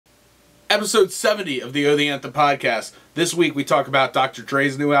Episode 70 of the The Anthem podcast. This week we talk about Dr.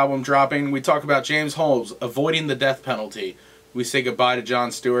 Dre's new album dropping. We talk about James Holmes avoiding the death penalty. We say goodbye to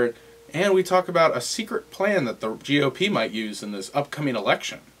Jon Stewart. And we talk about a secret plan that the GOP might use in this upcoming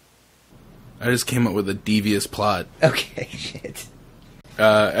election. I just came up with a devious plot. Okay, shit.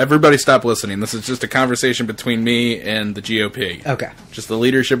 Everybody stop listening. This is just a conversation between me and the GOP. Okay. Just the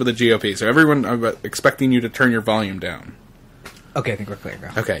leadership of the GOP. So everyone, I'm expecting you to turn your volume down. Okay, I think we're clear,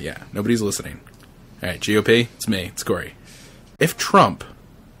 girl. Okay, yeah. Nobody's listening. Alright, GOP, it's me. It's Corey. If Trump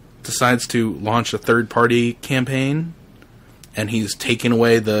decides to launch a third-party campaign, and he's taking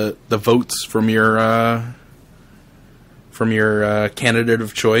away the votes from your candidate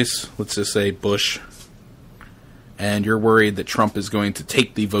of choice, let's just say Bush, and you're worried that Trump is going to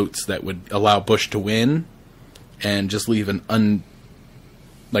take the votes that would allow Bush to win, and just leave a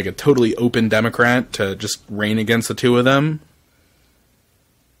totally open Democrat to just reign against the two of them,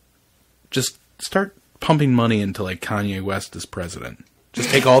 just start pumping money into, Kanye West as president. Just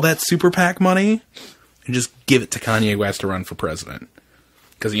take all that super PAC money and just give it to Kanye West to run for president.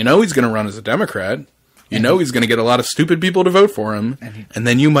 Because you know he's going to run as a Democrat. You know he's going to get a lot of stupid people to vote for him. And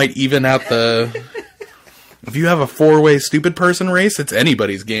then you might even out the... If you have a four-way stupid person race, it's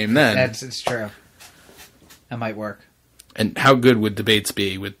anybody's game then. It's true. That might work. And how good would debates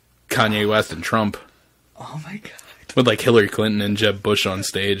be with Kanye West and Trump? Oh my god. With Hillary Clinton and Jeb Bush on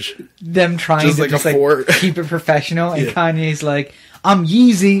stage. Them trying to keep it professional, and yeah. Kanye's like, I'm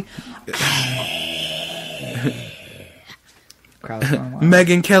Yeezy.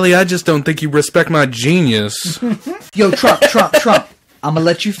 Megyn Kelly, I just don't think you respect my genius. Yo, Trump. I'm gonna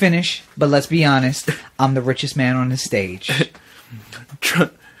let you finish, but let's be honest. I'm the richest man on the stage.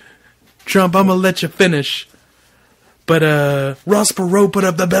 Trump, I'm gonna let you finish. But, Ross Perot put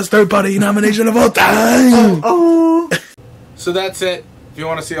up the best third-party nomination of all time! Oh! So that's it. If you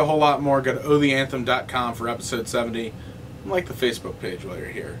want to see a whole lot more, go to otheanthem.com for episode 70. And like the Facebook page while you're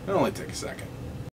here. It'll only take a second.